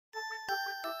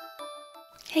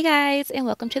Hey guys, and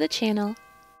welcome to the channel.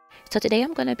 So today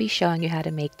I'm going to be showing you how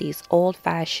to make these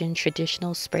old-fashioned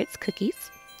traditional Spritz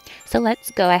cookies. So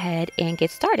let's go ahead and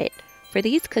get started. For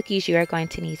these cookies you are going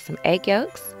to need some egg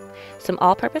yolks, some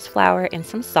all-purpose flour and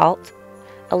some salt,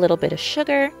 a little bit of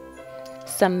sugar,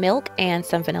 some milk and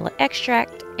some vanilla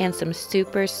extract, and some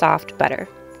super soft butter.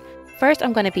 First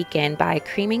I'm going to begin by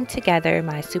creaming together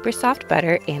my super soft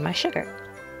butter and my sugar.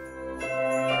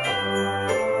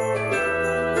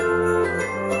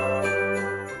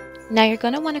 Now you're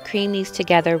going to want to cream these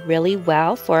together really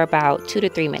well for about 2 to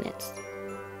 3 minutes.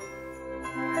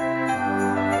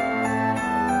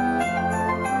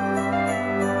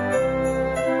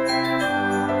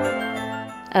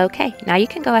 Okay, now you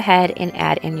can go ahead and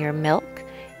add in your milk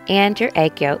and your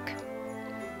egg yolk.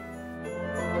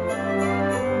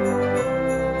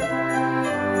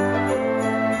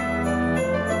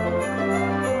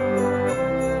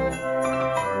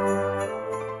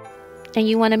 And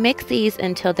you want to mix these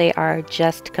until they are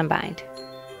just combined.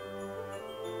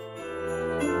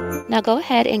 Now go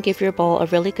ahead and give your bowl a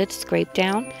really good scrape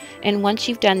down, and once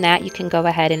you've done that, you can go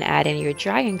ahead and add in your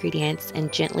dry ingredients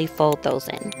and gently fold those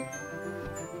in.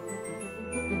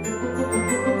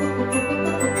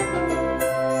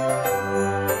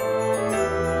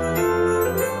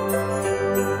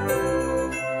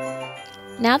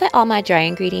 Now that all my dry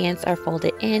ingredients are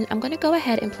folded in, I'm going to go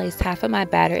ahead and place half of my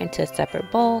batter into a separate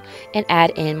bowl and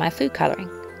add in my food coloring.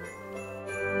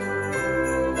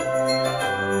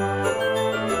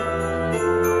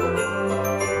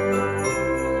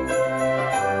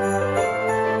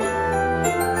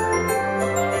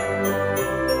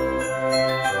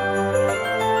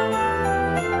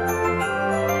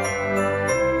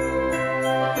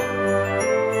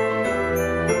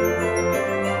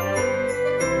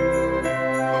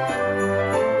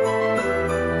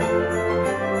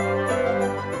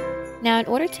 Now in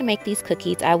order to make these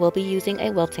cookies, I will be using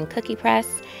a Wilton cookie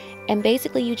press, and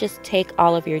basically you just take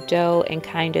all of your dough and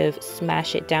kind of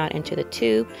smash it down into the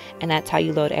tube, and that's how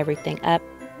you load everything up.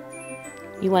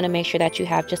 You want to make sure that you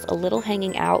have just a little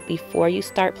hanging out before you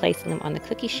start placing them on the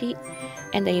cookie sheet,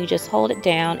 and then you just hold it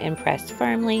down and press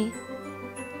firmly,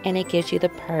 and it gives you the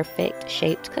perfect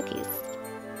shaped cookies.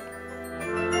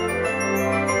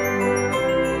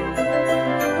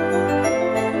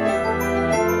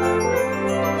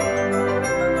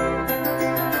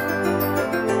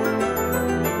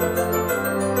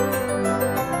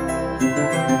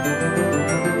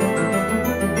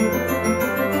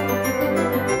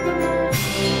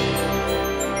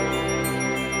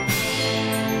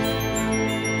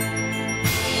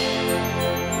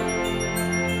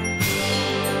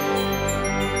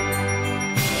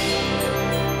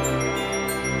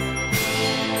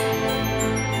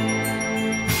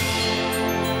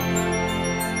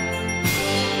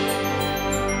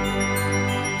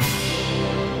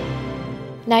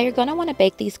 Now you're going to want to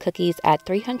bake these cookies at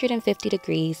 350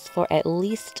 degrees for at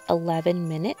least 11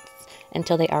 minutes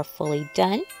until they are fully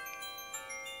done.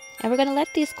 And we're going to let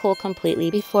these cool completely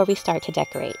before we start to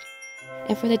decorate.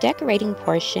 And for the decorating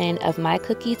portion of my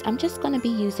cookies, I'm just going to be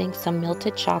using some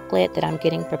melted chocolate that I'm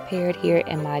getting prepared here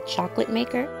in my chocolate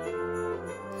maker.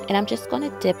 And I'm just going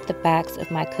to dip the backs of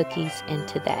my cookies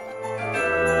into that.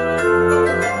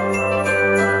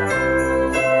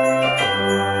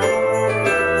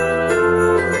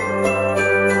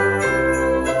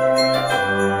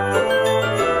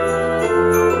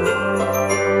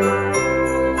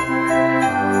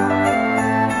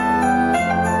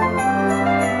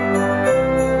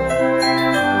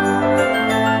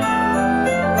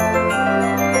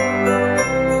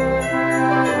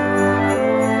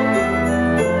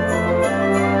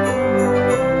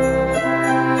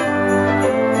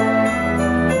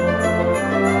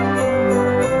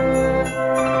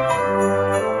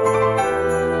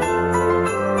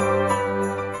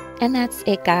 And that's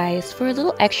it, guys. For a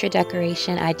little extra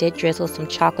decoration, I did drizzle some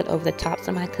chocolate over the tops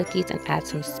of my cookies and add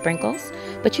some sprinkles,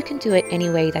 but you can do it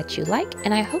any way that you like.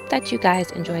 And I hope that you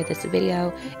guys enjoyed this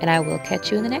video, and I will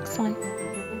catch you in the next one.